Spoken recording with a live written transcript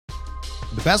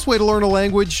The best way to learn a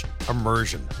language?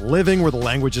 Immersion. Living where the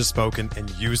language is spoken and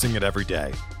using it every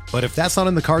day. But if that's not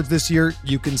in the cards this year,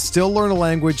 you can still learn a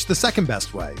language the second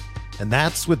best way, and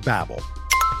that's with Babbel.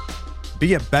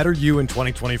 Be a better you in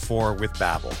 2024 with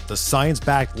Babbel, the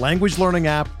science-backed language learning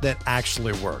app that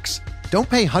actually works. Don't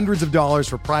pay hundreds of dollars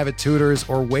for private tutors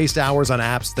or waste hours on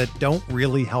apps that don't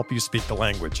really help you speak the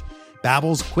language.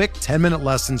 Babbel's quick 10-minute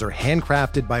lessons are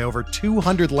handcrafted by over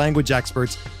 200 language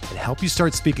experts and help you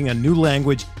start speaking a new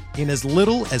language in as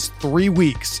little as 3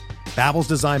 weeks. Babbel's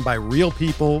designed by real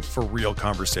people for real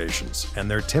conversations,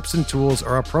 and their tips and tools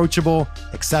are approachable,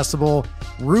 accessible,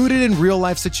 rooted in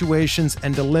real-life situations,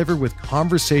 and delivered with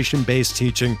conversation-based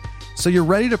teaching, so you're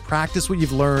ready to practice what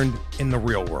you've learned in the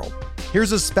real world.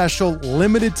 Here's a special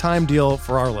limited-time deal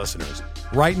for our listeners.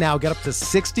 Right now, get up to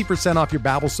 60% off your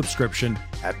Babbel subscription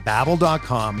at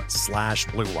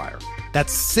babbel.com/Blue Wire.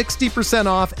 That's 60%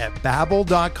 off at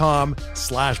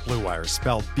babbel.com/Blue Wire,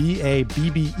 spelled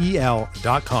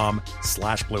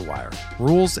BABBEL.com/Blue Wire.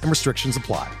 Rules and restrictions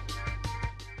apply.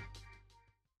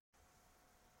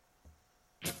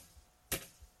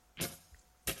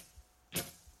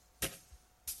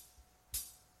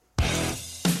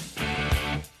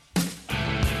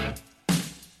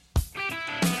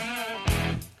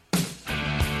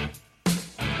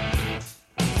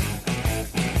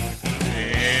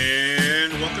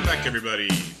 Everybody,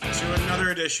 to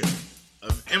another edition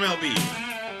of MLB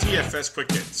DFS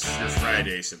Quick Hits, your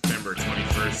Friday, September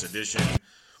 21st edition.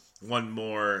 One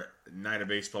more night of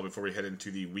baseball before we head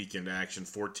into the weekend action.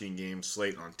 14-game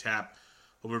slate on tap.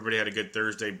 Hope everybody had a good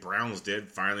Thursday. Browns did.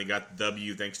 Finally got the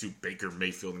W thanks to Baker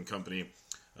Mayfield and company.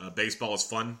 Baseball is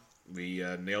fun. We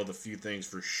nailed a few things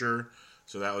for sure,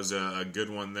 so that was a good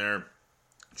one there.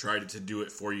 Tried to do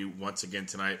it for you once again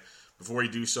tonight. Before we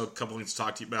do so, a couple things to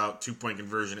talk to you about. 2-Point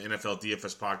Conversion NFL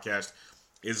DFS podcast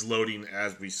is loading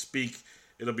as we speak.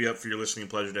 It'll be up for your listening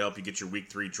pleasure to help you get your Week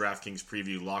 3 DraftKings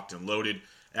preview locked and loaded.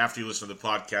 After you listen to the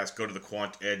podcast, go to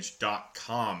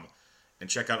thequantedge.com and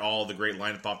check out all the great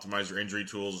lineup optimizer injury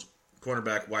tools,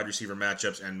 cornerback, wide receiver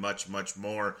matchups, and much, much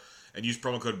more. And use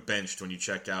promo code BENCHED when you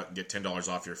check out and get $10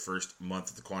 off your first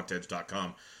month at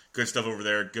thequantedge.com. Good stuff over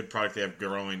there. Good product they have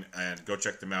growing, and go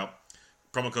check them out.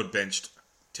 Promo code BENCHED.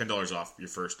 $10 off your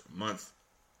first month.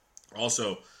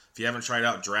 Also, if you haven't tried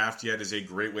out Draft yet, is a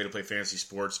great way to play fantasy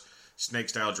sports.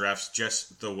 Snake-style drafts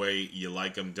just the way you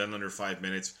like them. Done under 5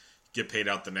 minutes. Get paid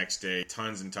out the next day.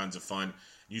 Tons and tons of fun.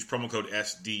 Use promo code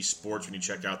SDSports when you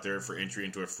check out there for entry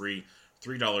into a free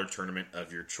 $3 tournament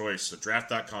of your choice. So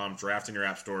draft.com, draft in your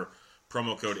app store,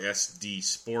 promo code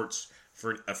SDSports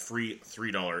for a free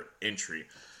 $3 entry.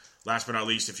 Last but not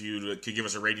least, if you could give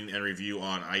us a rating and review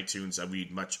on iTunes,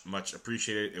 we'd much, much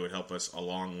appreciate it. It would help us a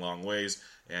long, long ways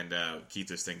and keep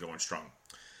this thing going strong.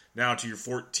 Now to your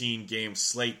 14-game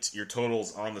slate. Your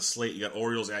totals on the slate. You got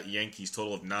Orioles at Yankees,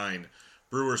 total of 9.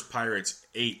 Brewers, Pirates,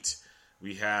 8.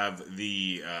 We have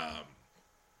the...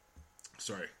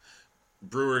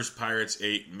 Brewers, Pirates,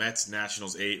 8. Mets,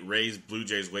 Nationals, 8. Rays, Blue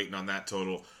Jays waiting on that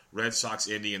total. Red Sox,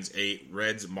 Indians, 8.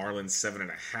 Reds, Marlins,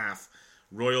 7.5.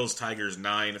 Royals, Tigers,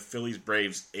 9. Phillies,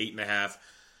 Braves, 8.5.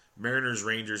 Mariners,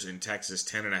 Rangers in Texas,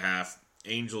 10.5.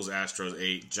 Angels, Astros,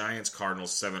 8. Giants,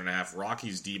 Cardinals, 7.5.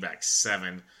 Rockies, D-backs,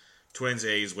 7. Twins,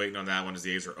 A's, waiting on that one as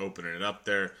the A's are opening it up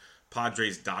there.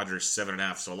 Padres, Dodgers,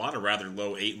 7.5. So a lot of rather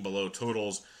low 8 and below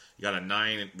totals. You got a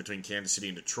 9 between Kansas City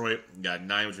and Detroit. You got a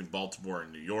 9 between Baltimore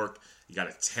and New York. You got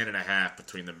a 10.5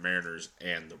 between the Mariners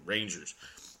and the Rangers.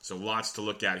 So lots to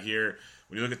look at here.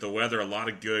 When you look at the weather, a lot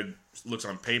of good looks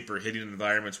on paper, hitting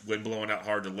environments, wind blowing out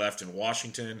hard to left in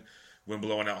Washington, wind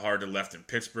blowing out hard to left in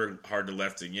Pittsburgh, hard to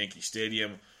left in Yankee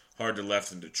Stadium, hard to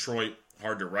left in Detroit,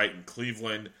 hard to right in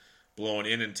Cleveland, blowing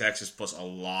in Texas, plus a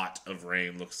lot of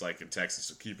rain looks like in Texas,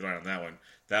 so keep an eye on that one.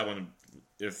 That one,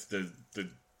 if the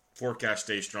forecast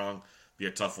stays strong, be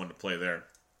a tough one to play there.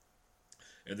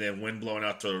 And then wind blowing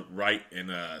out to right in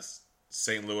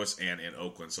St. Louis and in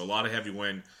Oakland. So a lot of heavy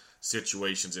wind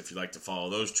situations if you like to follow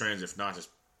those trends. If not, just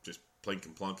plink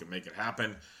and plunk and make it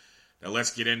happen. Now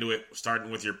let's get into it,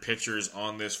 starting with your pitchers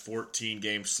on this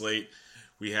 14-game slate.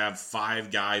 We have 5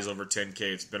 guys over 10K.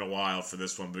 It's been a while for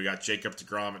this one, but we got Jacob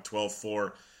deGrom at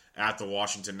 12-4 at the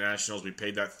Washington Nationals. We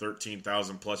paid that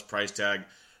 $13,000 plus price tag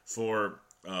for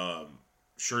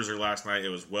Scherzer last night. It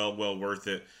was well worth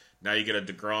it. Now you get a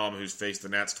deGrom who's faced the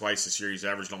Nats twice this year. He's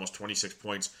averaged almost 26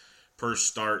 points per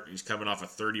start. He's coming off a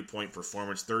 30-point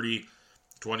performance. 30,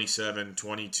 27,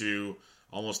 22,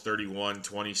 almost 31,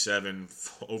 27,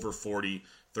 over 40,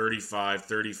 35,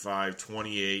 35,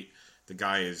 28. The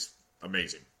guy is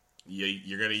amazing.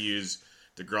 You're going to use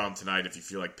deGrom tonight if you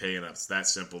feel like paying up. It's that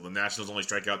simple. The Nationals only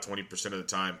strike out 20% of the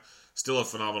time, Still a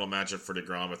phenomenal matchup for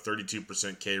DeGrom. A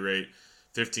 32% K rate,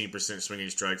 15% swinging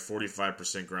strike,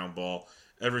 45% ground ball.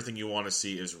 Everything you want to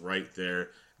see is right there.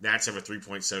 Nats have a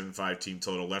 3.75 team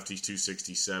total. Lefties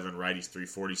 267, righties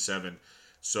 347.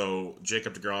 So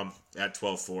Jacob DeGrom at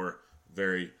 12-4.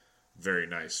 Very, very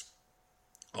nice.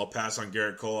 I'll pass on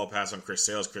Garrett Cole. I'll pass on Chris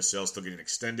Sales. Chris Sales still getting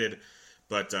extended.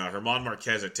 But German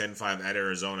Marquez at 10-5 at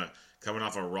Arizona, coming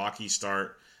off a rocky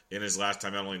start in his last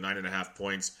time out, only 9.5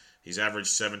 points. He's averaged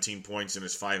 17 points in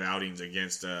his 5 outings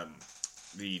against the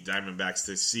Diamondbacks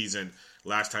this season.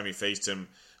 Last time he faced him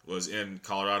was in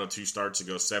Colorado 2 starts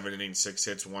ago, 7 innings, 6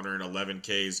 hits, 1 earned, 11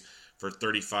 Ks for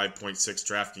 35.6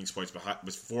 DraftKings points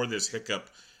before this hiccup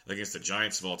against the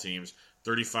Giants of all teams.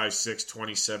 35-6,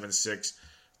 27-6,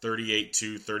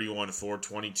 38-2, 31-4,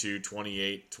 22,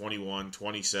 28, 21,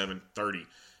 27, 30.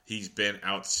 He's been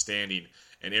outstanding.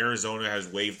 And Arizona has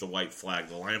waved the white flag.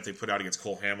 The lineup they put out against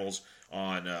Cole Hamels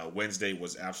on Wednesday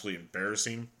was absolutely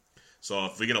embarrassing. So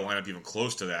if we get a lineup even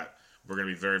close to that, we're going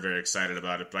to be very, very excited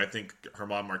about it. But I think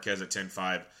German Marquez at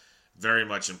 10-5, very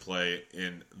much in play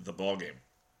in the ballgame.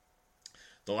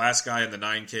 The last guy in the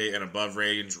 9K and above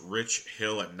range, Rich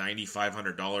Hill at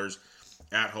 $9,500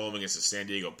 at home against the San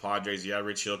Diego Padres. Yeah,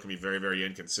 Rich Hill can be very, very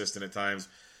inconsistent at times,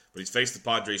 but he's faced the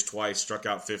Padres twice, struck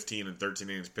out 15 and 13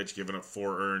 innings pitched, giving up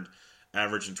 4 earned,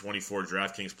 averaging 24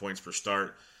 DraftKings points per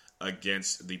start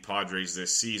against the Padres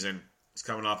this season. He's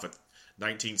coming off at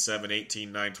 19-7,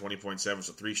 18-9, 20.7,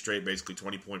 so 3 straight, basically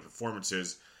 20-point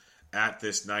performances at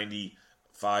this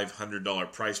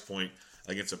 $9,500 price point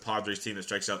against a Padres team that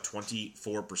strikes out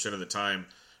 24% of the time.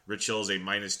 Rich Hill is a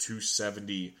minus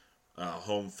 270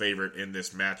 home favorite in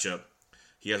this matchup.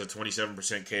 He has a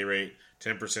 27% K rate,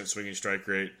 10% swinging strike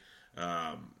rate,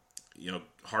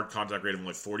 hard contact rate of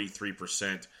only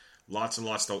 43%. Lots and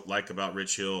lots to like about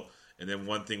Rich Hill. And then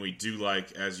one thing we do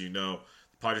like, as you know,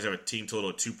 the Padres have a team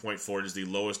total of 2.4. It is the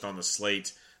lowest on the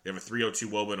slate. They have a 302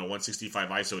 WOBA and a 165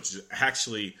 ISO, which is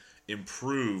actually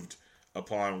improved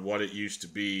upon what it used to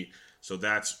be. So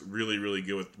that's really, really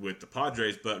good with the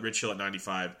Padres. But Rich Hill at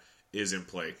 95 is in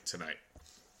play tonight.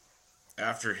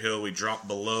 After Hill, we drop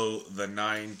below the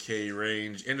 9K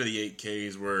range into the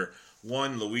 8Ks where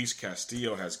one Luis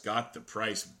Castillo has got the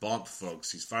price bump,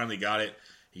 folks. He's finally got it.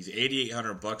 He's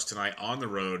 $8,800 tonight on the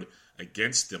road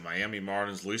against the Miami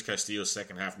Marlins. Luis Castillo's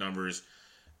second half numbers,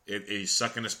 he's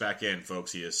sucking us back in,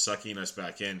 folks. He is sucking us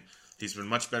back in. He's been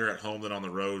much better at home than on the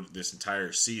road this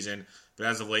entire season. But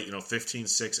as of late,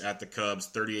 15-6 at the Cubs,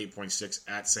 38.6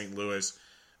 at St. Louis,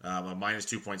 a minus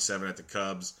 2.7 at the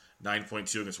Cubs,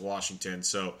 9.2 against Washington.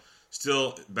 So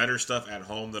still better stuff at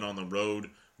home than on the road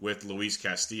with Luis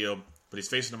Castillo. But he's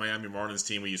facing the Miami Marlins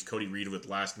team we used Cody Reed with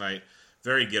last night.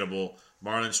 Very gettable.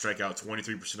 Marlins strike out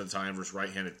 23% of the time versus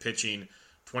right-handed pitching.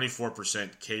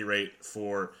 24% K rate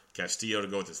for Castillo to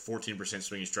go with his 14%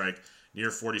 swinging strike. Near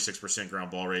 46%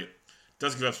 ground ball rate.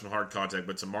 Does give up some hard contact,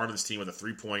 but it's a Marlins team with a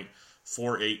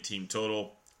 3.48 team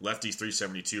total. Lefties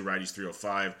 372, righties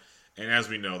 305. And as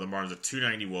we know, the Marlins are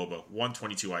 290 WOBA,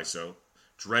 122 ISO.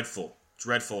 Dreadful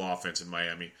offense in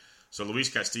Miami. So Luis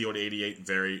Castillo at 88,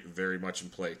 very, very much in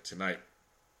play tonight.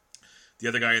 The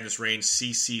other guy in this range,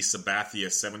 CC Sabathia,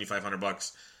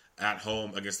 $7,500 at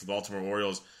home against the Baltimore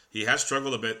Orioles. He has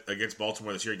struggled a bit against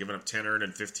Baltimore this year, giving up 10 earned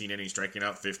and 15 innings, striking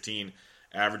out 15,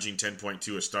 averaging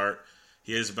 10.2 a start.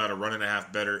 He is about a run and a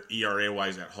half better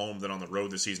ERA-wise at home than on the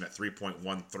road this season at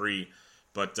 3.13.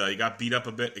 But he got beat up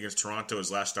a bit against Toronto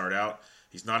his last start out.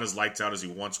 He's not as lights out as he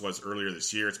once was earlier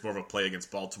this year. It's more of a play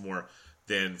against Baltimore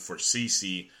than for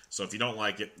CC. So if you don't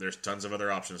like it, there's tons of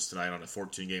other options tonight on a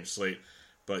 14-game slate.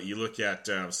 But you look at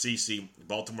CC,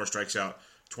 Baltimore strikes out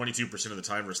 22% of the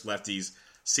time versus lefties.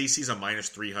 CC's a minus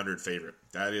 300 favorite.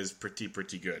 That is pretty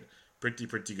good. Pretty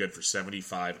good for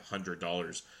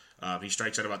 $7,500. He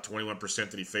strikes out about 21%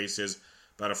 that he faces,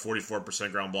 about a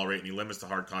 44% ground ball rate, and he limits the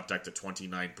hard contact to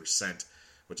 29%,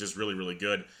 which is really, really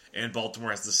good. And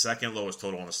Baltimore has the second lowest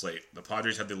total on the slate. The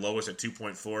Padres have the lowest at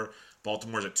 2.4.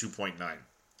 Baltimore's at 2.9.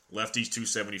 Lefties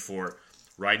 274,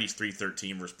 righties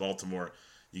 313 versus Baltimore.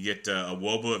 You get a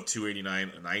WOBA of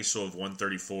 289, an ISO of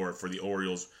 134 for the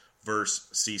Orioles versus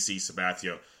CC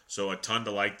Sabathia. So a ton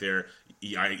to like there.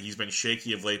 He's been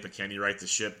shaky of late, but can he right the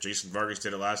ship? Jason Vargas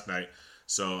did it last night.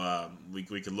 So we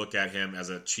could look at him as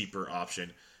a cheaper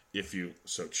option if you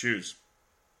so choose.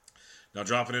 Now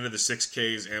dropping into the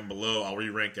 6Ks and below, I'll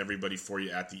re-rank everybody for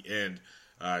you at the end.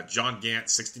 John Gant,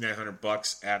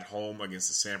 $6,900 at home against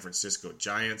the San Francisco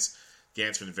Giants.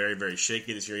 Gant's been very, very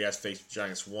shaky this year. He has faced the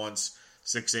Giants once.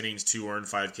 6 innings, 2 earned,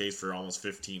 5 Ks for almost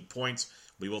 15 points.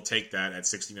 We will take that at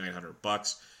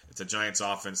 $6,900. It's a Giants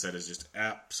offense that is just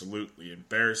absolutely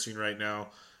embarrassing right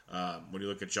now. When you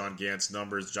look at John Gant's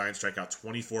numbers, Giants strike out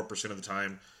 24% of the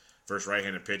time versus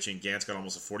right-handed pitching. Gant's got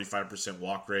almost a 45%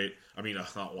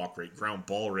 ground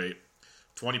ball rate,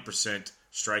 20%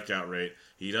 strikeout rate.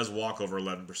 He does walk over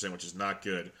 11%, which is not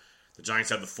good. The Giants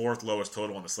have the fourth lowest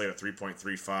total on the slate at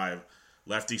 3.35.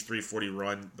 Lefties 340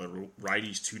 run, but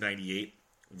righties 298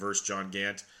 versus John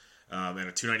Gant. And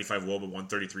a 295 WOBA,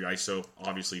 133 ISO.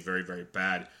 Obviously very, very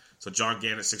bad. So John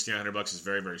Gant at $6,900 is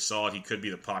very, very solid. He could be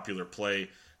the popular play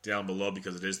down below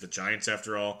because it is the Giants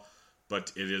after all,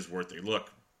 but it is worth a look.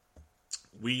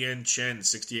 Wei-Yin Chen,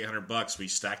 $6,800. We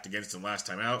stacked against him last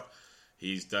time out.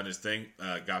 He's done his thing,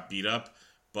 got beat up,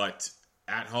 but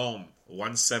at home,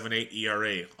 1.78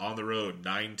 ERA. On the road,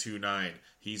 9.29.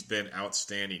 He's been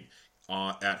outstanding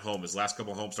at home. His last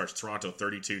couple home starts: Toronto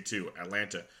 32-2,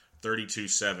 Atlanta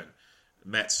 32-7,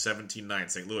 Mets 17-9,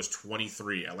 St. Louis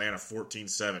 23, Atlanta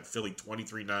 14-7, Philly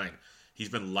 23-9. He's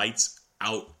been lights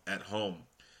out at home.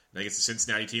 Now against the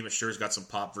Cincinnati team, it sure has got some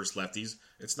pop versus lefties.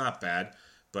 It's not bad,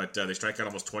 but they strike out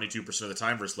almost 22% of the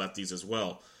time versus lefties as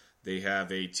well. They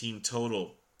have a team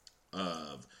total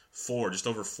of 4, just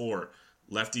over 4.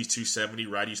 Lefties 270,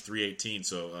 righties 318.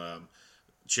 So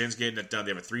Chen's getting it done.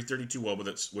 They have a 332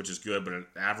 WOBA, which is good, but an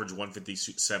average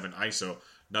 157 ISO.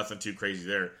 Nothing too crazy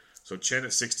there. So Chen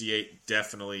at 68,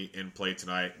 definitely in play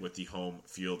tonight with the home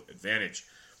field advantage.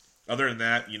 Other than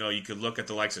that, you could look at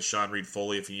the likes of Sean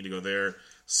Reed-Foley if you need to go there.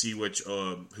 See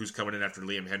who's coming in after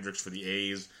Liam Hendricks for the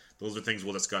A's. Those are things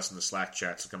we'll discuss in the Slack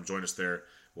chat, so come join us there.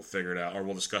 We'll figure it out, or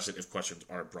we'll discuss it if questions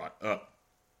are brought up.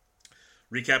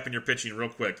 Recapping your pitching real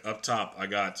quick. Up top, I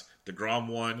got DeGrom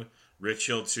 1, Rich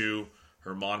Hill 2,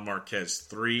 German Marquez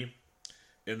 3.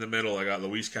 In the middle, I got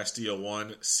Luis Castillo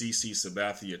 1, CC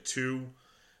Sabathia 2.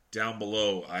 Down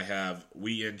below, I have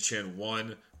Wei-Yin Chen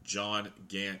 1, John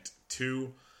Gant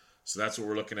 2. So that's what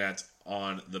we're looking at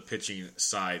on the pitching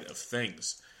side of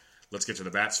things. Let's get to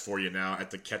the bats for you now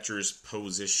at the catcher's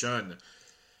position.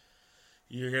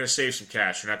 You're going to save some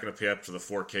cash. You're not going to pay up to the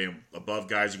 4K and above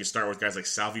guys. You can start with guys like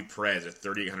Salvi Perez at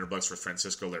 $3,800 for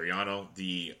Francisco Liriano.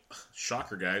 The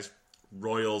shocker guys,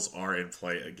 Royals are in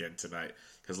play again tonight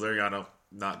because Liriano,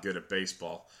 not good at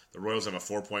baseball. The Royals have a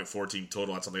 4.14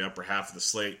 total. That's on the upper half of the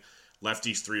slate.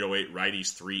 Lefties 308,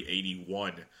 righties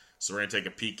 381. So we're going to take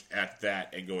a peek at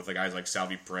that and go with the guys like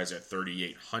Salvi Perez at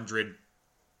 3,800.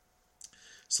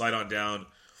 Slide on down.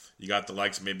 You got the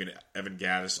likes of maybe Evan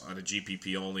Gattis on a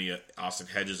GPP only, Austin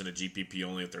Hedges in a GPP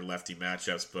only if they're lefty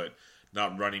matchups, but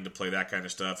not running to play that kind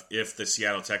of stuff. If the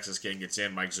Seattle-Texas game gets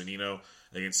in, Mike Zunino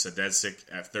against Sadecik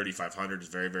at 3,500 is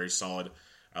very, very solid.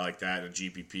 I like that in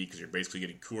GPP because you're basically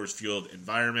getting Coors Field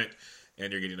environment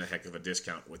and you're getting a heck of a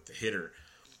discount with the hitter.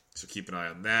 So keep an eye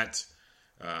on that.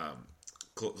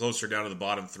 Closer down to the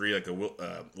bottom three, like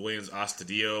a Williams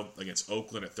Astudillo against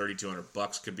Oakland at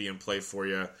 $3,200 could be in play for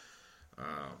you.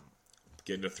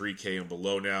 Getting to 3K and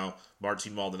below now.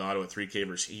 Martin Maldonado at 3K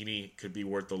versus Heaney could be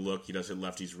worth a look. He does hit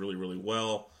lefties really, really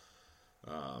well.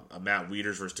 A Matt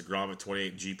Wieters versus DeGrom at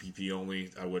 28 GPP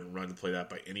only. I wouldn't run to play that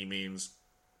by any means.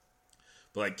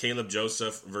 But like Caleb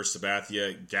Joseph versus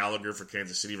Sabathia, Gallagher for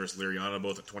Kansas City versus Liriano,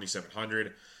 both at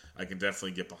 2,700. I can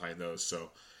definitely get behind those. So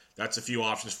that's a few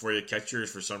options for you. Catchers,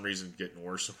 for some reason, getting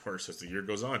worse and worse as the year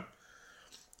goes on.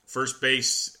 First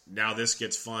base, now this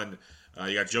gets fun.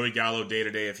 You got Joey Gallo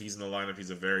day-to-day. If he's in the lineup,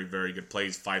 he's a very, very good play.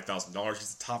 He's $5,000.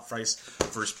 He's the top price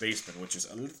first baseman, which is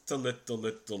a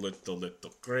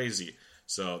little crazy.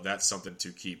 So that's something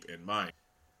to keep in mind.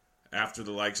 After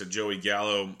the likes of Joey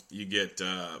Gallo, you get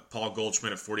Paul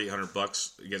Goldschmidt at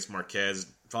 $4,800 against Marquez.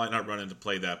 Probably not running to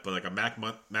play that, but like a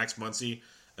Max Muncy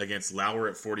against Lauer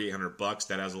at $4,800.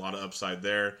 That has a lot of upside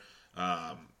there.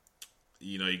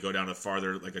 You go down to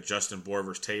farther, like a Justin Bour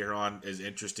versus Teheran is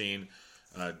interesting.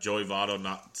 Joey Votto,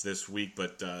 not this week,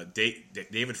 but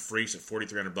David Freese at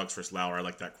 $4,300 versus Lauer. I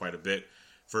like that quite a bit.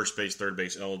 First base, third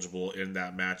base eligible in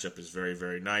that matchup is very,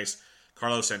 very nice.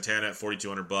 Carlos Santana at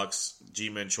 $4,200.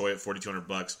 G-Man Choi at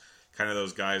 $4,200. Kind of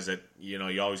those guys that,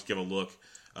 you always give a look.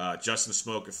 Justin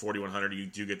Smoke at $4,100. You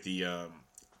do get the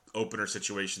opener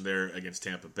situation there against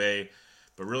Tampa Bay.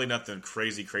 But really nothing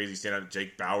crazy stand out.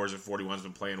 Jake Bowers at 41 has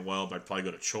been playing well, but I'd probably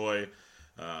go to Choi.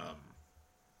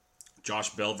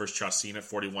 Josh Bell versus Chacin at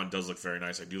 41 does look very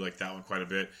nice. I do like that one quite a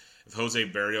bit. If Jose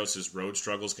Berrios' road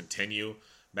struggles continue,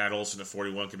 Matt Olson at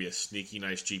 41 could be a sneaky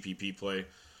nice GPP play.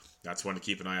 That's one to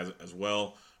keep an eye on as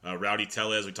well. Rowdy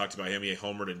Tellez, we talked about him. He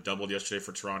homered and doubled yesterday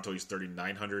for Toronto. He's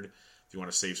 $3,900 if you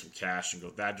want to save some cash and go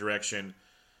that direction.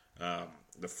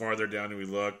 The farther down we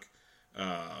look,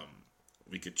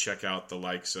 we could check out the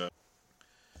likes of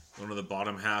one of the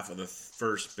bottom half of the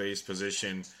first base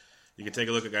position. You can take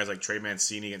a look at guys like Trey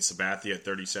Mancini and Sabathia at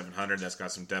 3,700. That's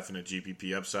got some definite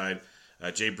GPP upside.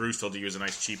 Jay Bruce told you he was a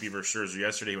nice cheapie versus Scherzer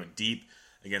yesterday. He went deep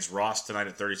against Ross tonight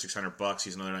at $3,600.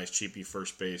 He's another nice cheapie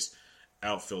first base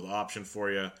outfield option for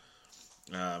you.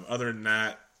 Other than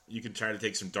that, you can try to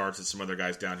take some darts at some other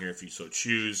guys down here if you so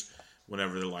choose,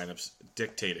 whenever the lineups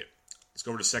dictate it. Let's go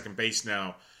over to second base now.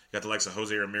 You got the likes of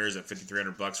Jose Ramirez at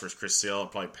 $5,300 versus Chris Sale. I'll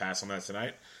probably pass on that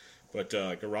tonight. But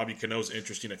Robbie Cano's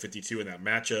interesting at 52 in that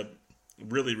matchup.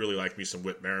 Really, really like me some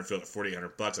Whit Merrifield at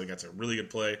 $4,800. I think that's a really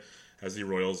good play, as the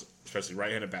Royals, especially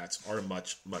right-handed bats, are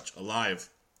much, much alive.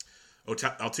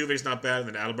 Altuve's not bad, and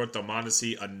then Alberto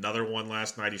Mondesi, another one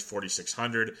last night. He's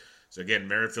 $4,600. So again,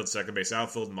 Merrifield second base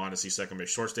outfield, Mondesi second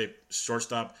base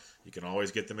shortstop. You can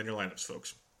always get them in your lineups,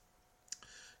 folks.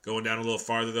 Going down a little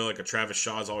farther though, like a Travis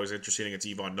Shaw is always interesting against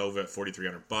Ivan Nova at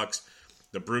 $4,300.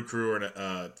 The Brew Crew are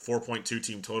a 4.2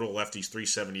 team total. Lefties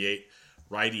 378,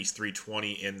 righties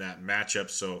 320 in that matchup.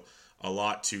 So a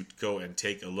lot to go and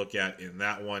take a look at in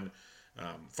that one.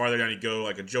 Farther down you go,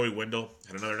 like a Joey Wendell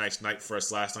had another nice night for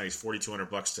us last night. He's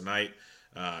 $4,200 tonight.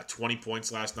 20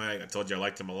 points last night. I told you I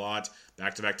liked him a lot.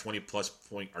 Back-to-back 20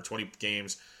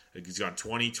 games. He's gone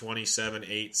 20, 27,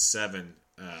 8, 7,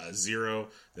 0,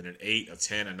 then an 8, a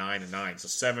 10, a 9, a 9. So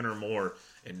 7 or more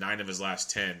in 9 of his last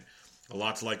 10. A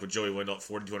lot to like with Joey Wendell at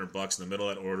 $4,200 in the middle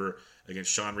of that order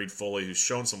against Sean Reed Foley, who's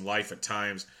shown some life at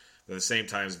times, but at the same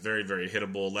time is very, very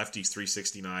hittable. Lefties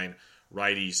 369,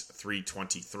 righties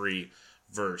 323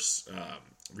 versus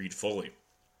Reed Foley.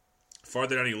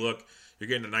 Farther down you look, you're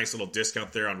getting a nice little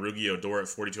discount there on Rugi Odor at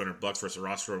 $4,200 versus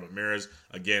Erasmo Ramirez.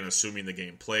 Again, assuming the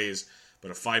game plays.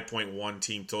 But a 5.1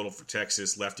 team total for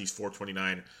Texas. Lefties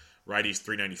 429, righties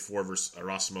 394 versus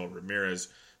Erasmo Ramirez.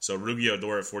 So Rugi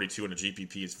Odor at 42 in a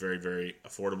GPP is very, very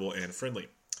affordable and friendly.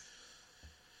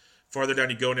 Farther down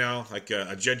you go now, like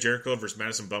a Jed Jericho versus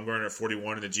Madison Bumgarner at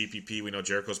 41 in the GPP. We know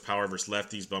Jericho's power versus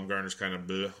lefties. Bumgarner's kind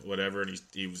of whatever, and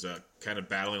he was kind of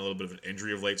battling a little bit of an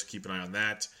injury of late, so keep an eye on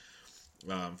that.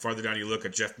 Farther down you look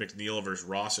at Jeff McNeil versus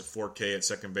Ross at 4K at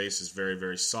second base is very,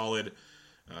 very solid.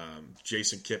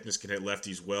 Jason Kipnis can hit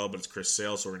lefties well, but it's Chris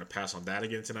Sale, so we're going to pass on that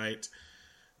again tonight.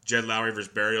 Jed Lowry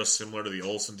versus Berrios, similar to the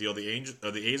Olsen deal. The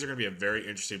A's are going to be a very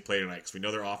interesting play tonight because we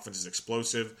know their offense is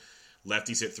explosive.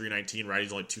 Lefties hit 319,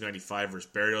 righties only 295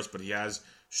 versus Berrios, but he has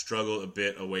struggled a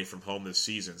bit away from home this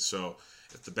season. So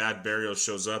if the bad Berrios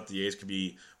shows up, the A's could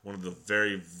be one of the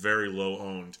very, very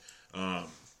low-owned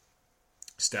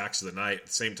stacks of the night. At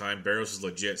the same time, Berrios is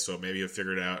legit, so maybe he'll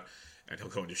figure it out and he'll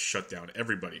go and just shut down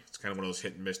everybody. It's kind of one of those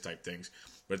hit and miss type things.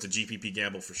 But it's a GPP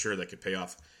gamble for sure that could pay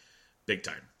off big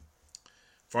time.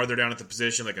 Farther down at the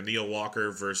position, like a Neil Walker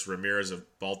versus Ramirez of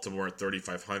Baltimore at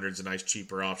 3,500 is a nice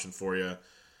cheaper option for you.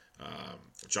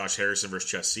 Josh Harrison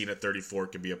versus Chesina at 34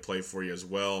 could be a play for you as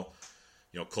well.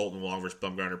 Colton Wong versus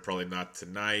Bumgarner, probably not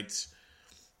tonight.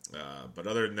 But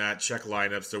other than that, check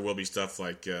lineups. There will be stuff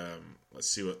like, let's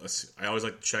see. I always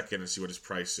like to check in and see what his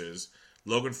price is.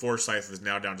 Logan Forsythe is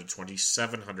now down to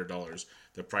 $2,700.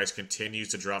 The price continues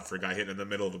to drop for a guy hitting in the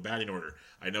middle of a batting order.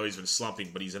 I know he's been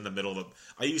slumping, but he's in the middle of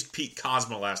I used Pete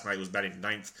Cosmo last night, who was batting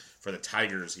 9th for the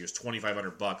Tigers. He was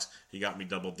 $2,500. He got me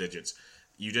double digits.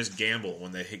 You just gamble.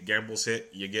 When the gambles hit,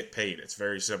 you get paid. It's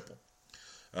very simple.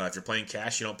 If you're playing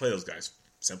cash, you don't play those guys.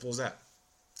 Simple as that.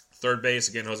 Third base,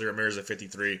 again, Jose Ramirez at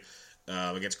 53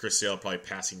 against Chris Sale, probably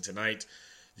passing tonight.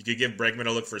 You could give Bregman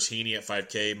a look for Heaney at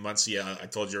 5K. Muncy, I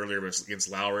told you earlier, against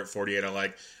Lauer at 48 I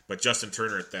like. But Justin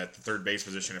Turner at that third base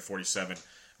position at 47,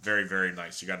 very, very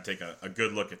nice. You got to take a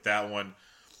good look at that one.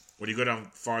 When you go down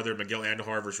farther, Miguel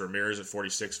Andujar versus Ramirez at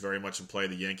 46, very much in play.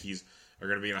 The Yankees are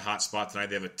going to be in a hot spot tonight.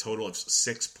 They have a total of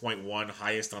 6.1,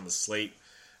 highest on the slate.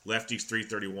 Lefties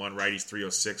 331, righties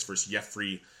 306 versus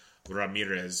Jeffrey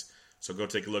Ramirez. So go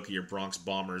take a look at your Bronx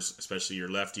Bombers, especially your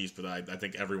lefties, but I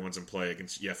think everyone's in play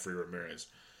against Jeffrey Ramirez.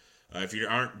 If you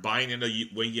aren't buying into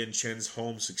Wei-Yin Chen's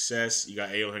home success, you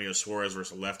got Eugenio Suarez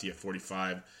versus a lefty at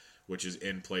 45, which is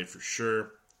in play for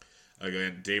sure.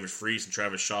 Again, David Freese and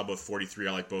Travis Shaw, both 43.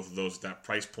 I like both of those at that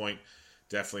price point.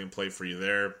 Definitely in play for you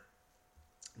there.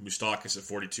 Moustakas at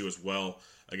 42 as well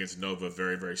against Nova.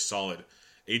 Very, very solid.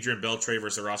 Adrian Beltre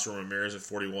versus Erasmo Ramirez at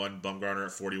 41. Bumgarner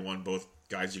at 41. Both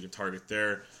guys you can target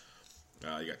there.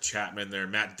 You got Chapman there.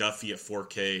 Matt Duffy at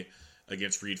 4K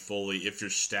against Reed Foley. If you're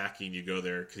stacking, you go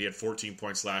there. Because he had 14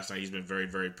 points last night. He's been very,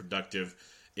 very productive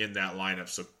in that lineup.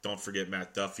 So don't forget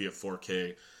Matt Duffy at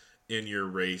 4K in your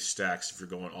Rays stacks if you're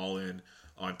going all in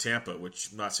on Tampa,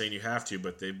 which I'm not saying you have to,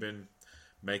 but they've been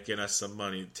making us some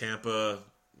money. Tampa,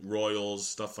 Royals,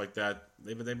 stuff like that,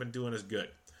 they've been doing us good.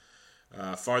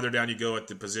 Farther down you go at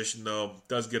the position, though,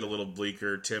 does get a little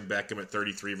bleaker. Tim Beckham at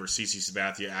 33 versus CC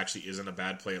Sabathia actually isn't a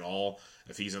bad play at all.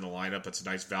 If he's in the lineup, it's a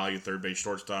nice value. Third base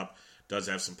shortstop does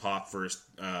have some pop for his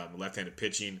left-handed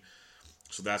pitching,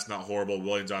 so that's not horrible.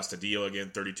 Williams Astudillo again,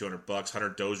 $3,200. Hunter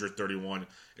Dozier 31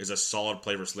 is a solid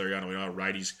play versus Liriano. We know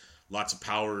righties, lots of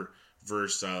power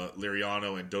versus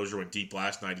Liriano, and Dozier went deep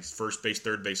last night. He's first base,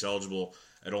 third base eligible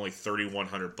at only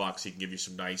 $3,100. He can give you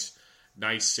some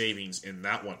nice savings in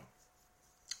that one.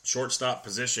 Shortstop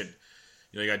position,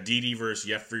 you got Didi versus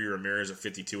Jeffrey Ramirez at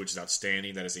 52, which is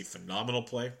outstanding. That is a phenomenal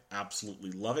play.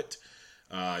 Absolutely love it.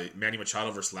 Manny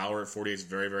Machado versus Lauer at 48 is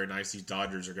very, very nice. These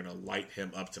Dodgers are going to light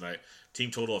him up tonight.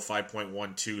 Team total of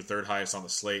 5.12, third highest on the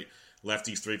slate.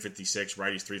 Lefties 356,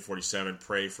 righties 347.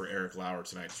 Pray for Eric Lauer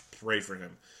tonight. Just pray for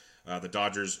him. The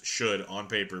Dodgers should, on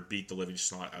paper, beat the living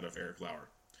snot out of Eric Lauer.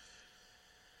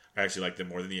 I actually like them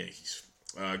more than the Yankees.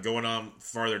 Going on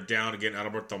farther down, again,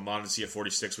 Adalberto Mondesi at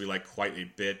 46, we like quite a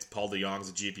bit. Paul DeJong's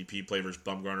a GPP play versus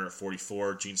Bumgarner at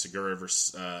 44. Gene Segura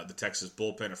versus the Texas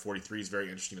bullpen at 43 is very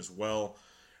interesting as well.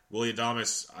 Willy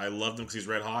Adames, I loved him because he's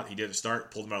red hot. He didn't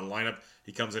start, pulled him out of the lineup.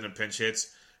 He comes in and pinch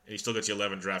hits, and he still gets you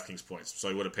 11 DraftKings points. So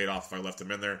he would have paid off if I left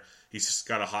him in there. He's just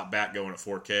got a hot bat going at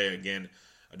 4K. Again,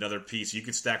 another piece. You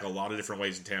can stack a lot of different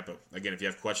ways in Tampa. Again, if you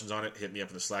have questions on it, hit me up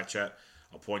in the Slack chat.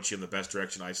 I'll point you in the best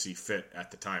direction I see fit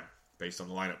at the time, based on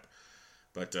the lineup.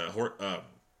 But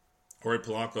Jorge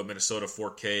Polanco, Minnesota,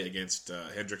 4K against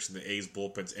Hendricks and the A's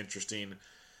bullpen's interesting.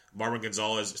 Marwin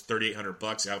Gonzalez is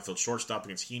 $3,800. Outfield shortstop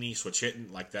against Heaney. Switch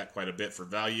hitting, like that quite a bit for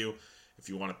value. If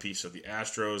you want a piece of the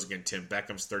Astros, again, Tim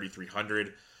Beckham's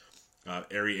 $3,300.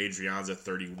 Ari Adrianza,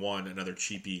 $31, another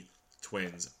cheapy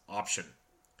Twins option.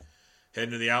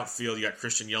 Heading to the outfield, you got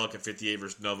Christian Yelich at 58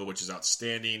 versus Nova, which is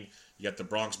outstanding. You got the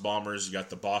Bronx Bombers. You got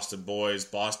the Boston Boys.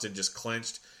 Boston just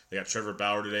clinched. They got Trevor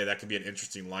Bauer today. That could be an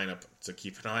interesting lineup to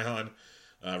keep an eye on.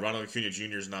 Ronald Acuna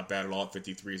Jr. is not bad at all at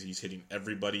 53. He's hitting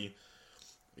everybody.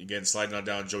 Again, sliding on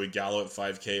down, Joey Gallo at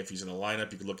 5K. If he's in the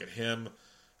lineup, you can look at him.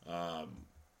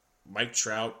 Mike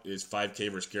Trout is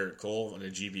 5K versus Garrett Cole on a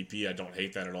GPP. I don't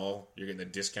hate that at all. You're getting a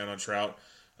discount on Trout.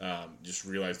 Just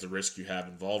realize the risk you have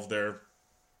involved there.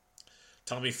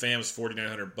 Tommy Pham's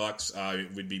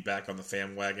 $4,900. We'd be back on the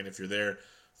Pham wagon if you're there.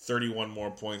 31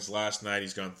 more points last night.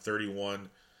 He's gone 31,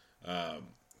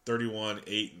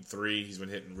 8, and 3. He's been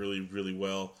hitting really, really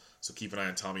well. So keep an eye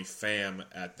on Tommy Pham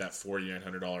at that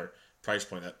 $4,900 price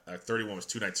point. That 31 was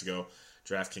 2 nights ago.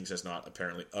 DraftKings has not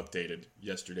apparently updated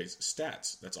yesterday's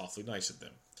stats. That's awfully nice of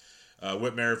them.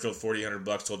 Whit Merrifield,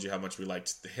 $4,800. Told you how much we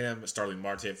liked him. Starling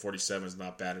Marte at 47 is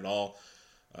not bad at all.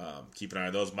 Keep an eye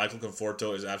on those. Michael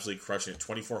Conforto is absolutely crushing it.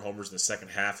 24 homers in the second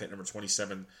half. Hit number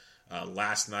 27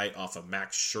 last night off of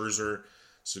Max Scherzer.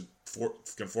 So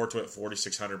Conforto at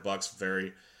 $4,600.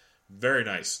 Very, very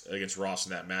nice against Ross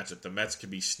in that matchup. The Mets could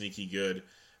be sneaky good.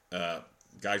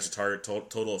 Guys to target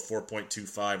total of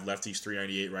 4.25. Lefties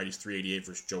 398, righties 388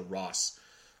 versus Joe Ross.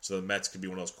 So the Mets could be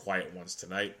one of those quiet ones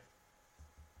tonight.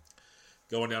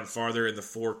 Going down farther in the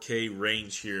 4K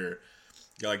range here,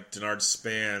 got like Denard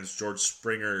Spans, George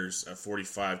Springers at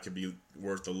 45 could be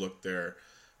worth a look there.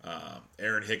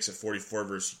 Aaron Hicks at 44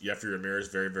 versus Jeffrey Ramirez,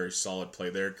 very, very solid play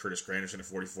there. Curtis Granderson at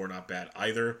 44, not bad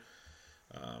either.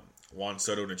 Juan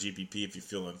Soto in a GPP if you're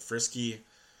feeling frisky.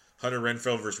 Hunter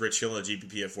Renfroe versus Rich Hill in a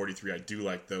GPP at 43. I do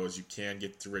like those. You can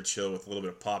get to Rich Hill with a little bit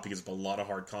of pop. He gets up a lot of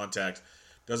hard contact.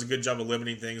 Does a good job of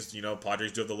limiting things.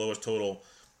 Padres do have the lowest total.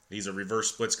 He's a reverse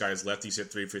splits guy. His lefties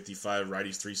hit 355,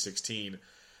 righties 316. At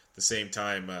the same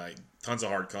time, tons of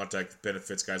hard contact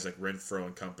benefits guys like Renfroe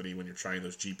and company when you're trying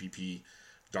those GPP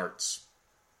darts.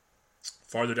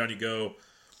 Farther down you go,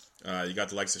 you got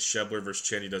the likes of Schebler versus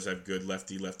Chen. He does have good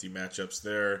lefty-lefty matchups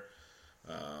there.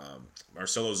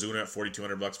 Marcelo Zuna at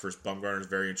 $4,200 versus Bumgarner is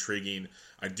very intriguing.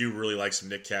 I do really like some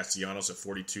Nick Castellanos at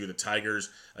 42. The Tigers,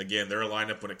 again, they're a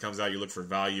lineup when it comes out. You look for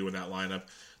value in that lineup.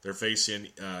 They're facing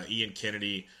Ian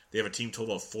Kennedy. They have a team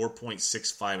total of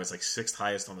 4.65. It's like 6th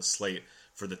highest on the slate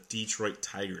for the Detroit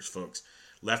Tigers, folks.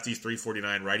 Lefties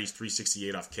 349, righties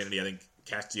 368 off Kennedy. I think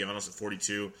Castellanos at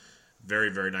 42. Very,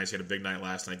 very nice. He had a big night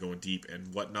last night going deep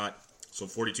and whatnot. So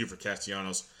 42 for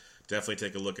Castellanos. Definitely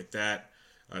take a look at that.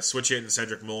 Switch hitting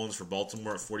Cedric Mullins for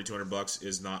Baltimore at $4,200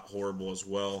 is not horrible as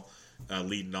well.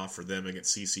 Leading off for them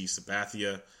against CC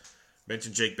Sabathia.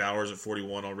 Mentioned Jake Bowers at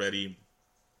 41 already.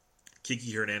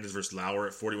 Kiki Hernandez versus Lauer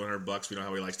at $4,100. We know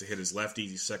how he likes to hit his lefties.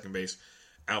 He's second base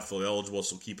outfield eligible,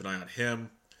 so keep an eye on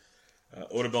him.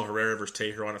 Odubel Herrera versus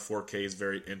Teheran at 4K is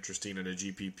very interesting in a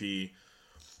GPP.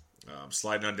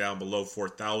 Sliding on down below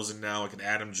 4,000 now. Like an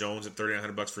Adam Jones at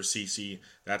 $3,900 for CC.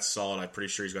 That's solid. I'm pretty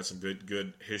sure he's got some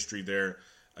good history there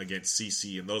against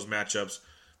CC in those matchups.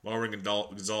 Marwin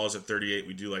Gonzalez at 38.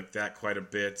 We do like that quite a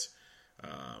bit.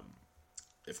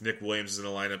 If Nick Williams is in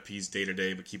the lineup, he's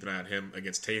day-to-day, but keep an eye on him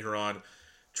against Teheran.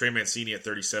 Trey Mancini at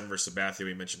 37 versus Sabathia.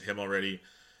 We mentioned him already.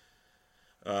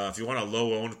 If you want a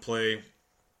low-owned play,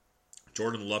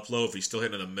 Jordan Luplow, if he's still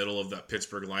hitting in the middle of that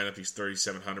Pittsburgh lineup, he's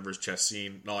 3,700 versus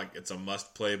Chassin. Not like it's a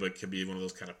must-play, but it could be one of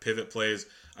those kind of pivot plays.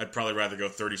 I'd probably rather go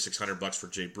 $3,600 for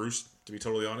Jay Bruce, to be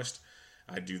totally honest.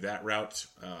 I'd do that route.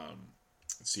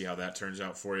 See how that turns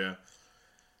out for you. And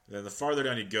then the farther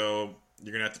down you go,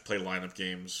 you're going to have to play lineup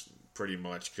games pretty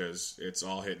much because it's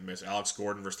all hit and miss. Alex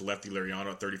Gordon versus Lefty Liriano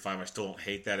at 35. I still don't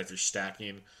hate that if you're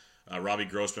stacking. Robbie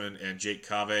Grossman and Jake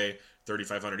Cave,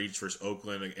 3,500 each versus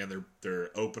Oakland and their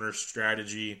opener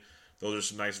strategy. Those are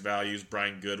some nice values.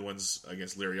 Brian Goodwin's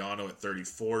against Liriano at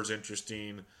 34 is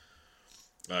interesting.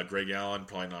 Greg Allen,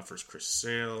 probably not versus Chris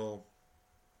Sale.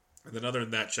 And then other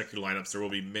than that, check your lineups. There will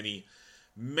be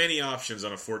many options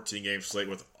on a 14-game slate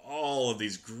with all of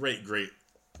these great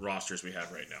rosters we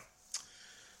have right now.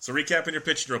 So recapping your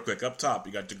pitching real quick. Up top,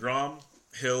 you got DeGrom,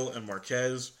 Hill, and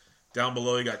Marquez. Down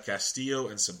below, you got Castillo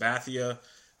and Sabathia.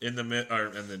 And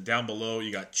then down below,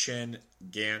 you got Chen,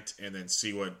 Gant, and then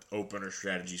see what opener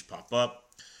strategies pop up.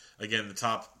 Again, the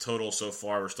top total so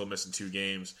far, we're still missing 2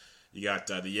 games. You got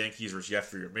the Yankees versus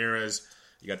Jeffrey Ramirez.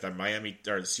 You got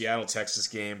the Seattle-Texas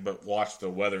game, but watch the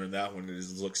weather in that one.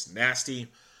 It looks nasty.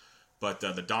 But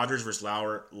the Dodgers versus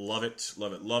Lauer, love it. I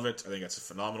think that's a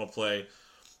phenomenal play.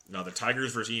 Now, the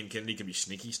Tigers versus Ian Kennedy can be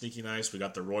sneaky nice. We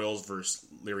got the Royals versus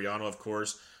Liriano, of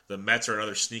course. The Mets are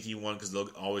another sneaky one because they'll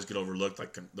always get overlooked,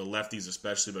 like the lefties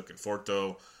especially, but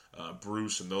Conforto,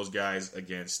 Bruce, and those guys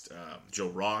against Joe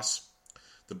Ross.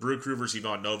 The Brew Crew versus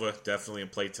Ivan Nova, definitely in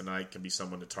play tonight, can be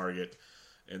someone to target.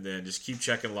 And then just keep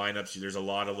checking lineups. There's a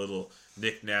lot of little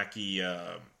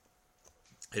knick-knacky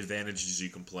advantages you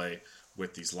can play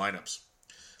with these lineups.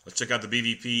 Let's check out the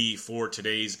BVP for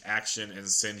today's action and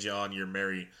send you on your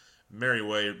merry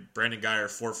way. Brandon Guyer,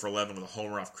 4 for 11 with a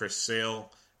homer off Chris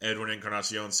Sale. Edwin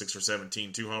Encarnacion, 6 for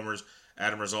 17, 2 homers.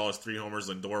 Adam Rosales, 3 homers.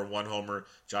 Lindor, 1 homer.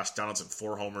 Josh Donaldson,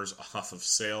 4 homers off of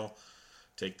Sale.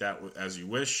 Take that as you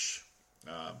wish.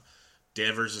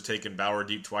 Danvers has taken Bauer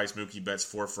deep twice. Mookie Betts,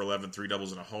 4 for 11, 3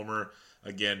 doubles and a homer.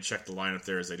 Again, check the lineup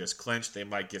there as they just clinched. They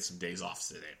might get some days off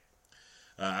today.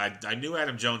 I knew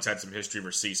Adam Jones had some history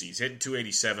versus CC. He's hitting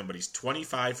 287, but he's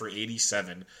 25 for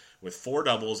 87 with 4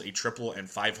 doubles, a triple, and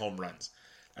 5 home runs.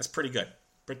 That's pretty good.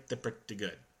 Pretty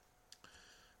good.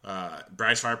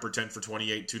 Bryce Harper, 10 for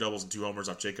 28, 2 doubles and 2 homers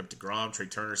off Jacob deGrom. Trey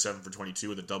Turner, 7 for 22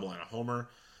 with a double and a homer.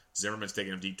 Zimmerman's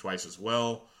taking him deep twice as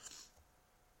well.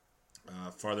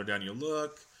 Farther down you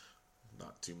look,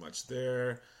 not too much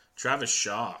there. Travis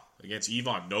Shaw against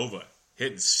Ivan Nova,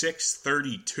 hitting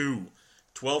 .632,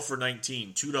 12 for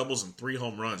 19, 2 doubles and 3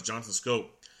 home runs. Johnson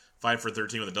Scope, 5 for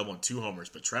 13 with a double and 2 homers.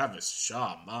 But Travis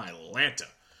Shaw, my Atlanta,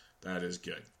 that is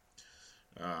good.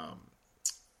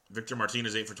 Victor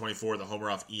Martinez, 8 for 24 with a homer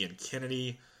off Ian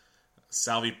Kennedy.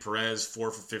 Salvi Perez,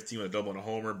 4 for 15 with a double and a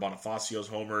homer. Bonifacio's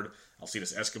homered.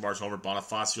 Alcides Escobar's homered.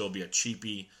 Bonifacio will be a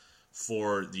cheapie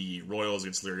for the Royals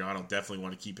against Liriano. Definitely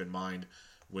want to keep in mind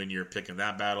when you're picking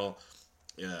that battle.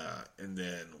 And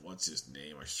then, what's his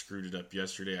name? I screwed it up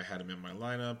yesterday. I had him in my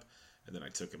lineup, and then I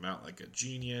took him out like a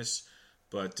genius.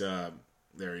 But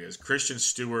there he is. Christian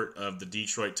Stewart of the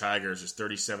Detroit Tigers is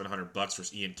 $3,700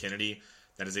 versus Ian Kennedy.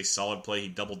 That is a solid play. He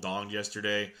double-donged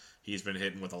yesterday. He's been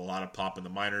hitting with a lot of pop in the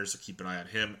minors, so keep an eye on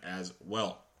him as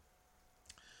well.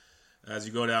 As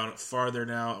you go down farther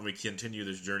now, and we continue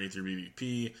this journey through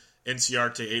BVP,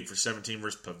 Inciarte, 8 for 17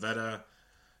 versus Pavetta.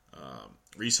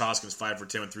 Rhys Hoskins, 5 for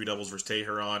 10 with 3 doubles versus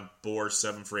Teheran. Bohr,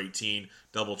 7 for 18,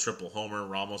 double, triple homer.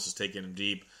 Ramos is taking him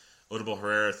deep. Odubel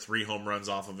Herrera, 3 home runs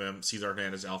off of him. Cesar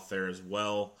Hernandez out there as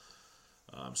well.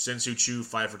 Sensu Chu,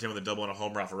 5 for 10 with a double and a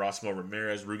homer off of Erasmo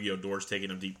Ramirez. Rugi Odor's taking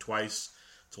him deep twice.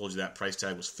 Told you that price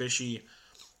tag was fishy.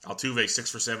 Altuve,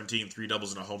 6 for 17, 3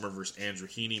 doubles and a homer versus Andrew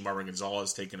Heaney. Marwin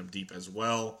Gonzalez taking him deep as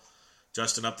well.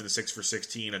 Justin Upton, 6 for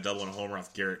 16, a double and a homer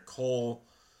off Garrett Cole.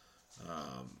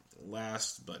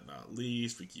 Last but not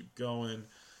least, we keep going.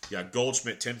 You got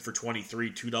Goldschmidt, 10 for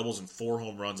 23, 2 doubles and 4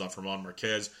 home runs off Ramon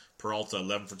Marquez. Peralta,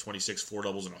 11 for 26, 4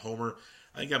 doubles and a homer.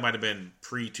 I think that might have been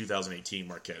pre-2018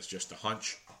 Marquez, just a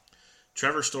hunch.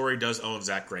 Trevor Story does own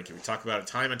Zach Greinke. We talk about it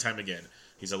time and time again.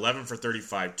 He's 11 for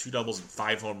 35, 2 doubles and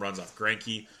 5 home runs off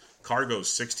Greinke. Cargo's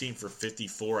 16 for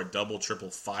 54, a double, triple,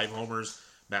 5 homers.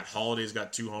 Matt Holliday's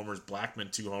got 2 homers. Blackman,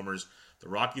 2 homers. The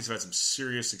Rockies have had some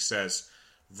serious success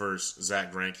versus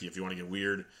Zach Greinke if you want to get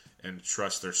weird and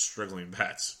trust their struggling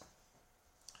bats.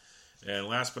 And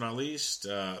last but not least,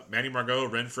 Manny Margot,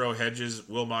 Renfroe, Hedges,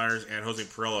 Will Myers, and Jose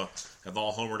Pirela have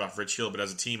all homered off Rich Hill, but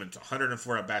as a team, in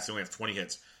 104 at-bats, they only have 20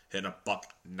 hits. hitting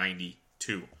 $1.92.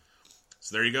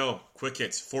 So there you go. Quick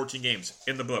hits, 14 games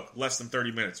in the book, less than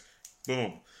 30 minutes.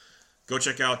 Boom. Go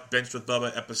check out Benched with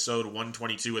Bubba, episode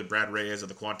 122 with Brad Reyes of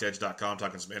thequantedge.com,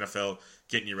 talking some NFL,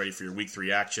 getting you ready for your Week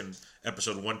 3 action.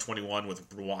 Episode 121 with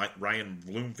Ryan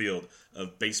Bloomfield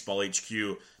of Baseball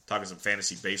HQ, talking some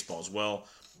fantasy baseball as well.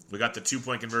 We got the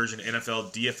 2-point conversion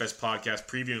NFL DFS podcast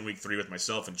previewing Week 3 with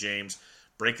myself and James,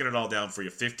 breaking it all down for you.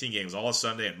 15 games, all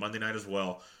Sunday and Monday night as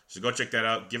well. So go check that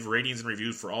out. Give ratings and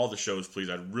reviews for all the shows, please.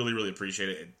 I'd really, really appreciate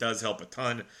it. It does help a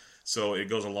ton, so it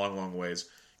goes a long, long ways.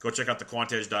 Go check out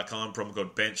thequantedge.com, promo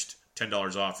code BENCHED,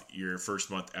 $10 off your first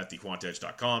month at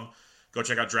thequantedge.com. Go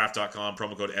check out draft.com,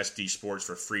 promo code SD Sports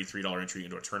for a free $3 entry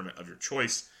into a tournament of your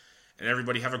choice. And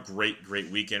everybody have a great, great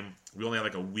weekend. We only have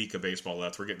like a week of baseball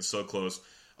left. We're getting so close.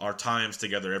 Our times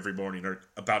together every morning are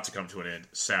about to come to an end,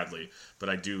 sadly. But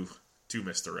I do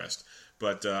miss the rest.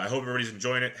 But I hope everybody's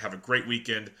enjoying it. Have a great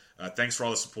weekend. Thanks for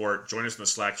all the support. Join us in the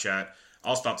Slack chat.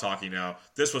 I'll stop talking now.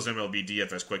 This was MLB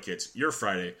DFS Quick Hits, your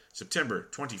Friday, September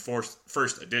 24th,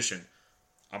 1st edition.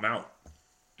 I'm out.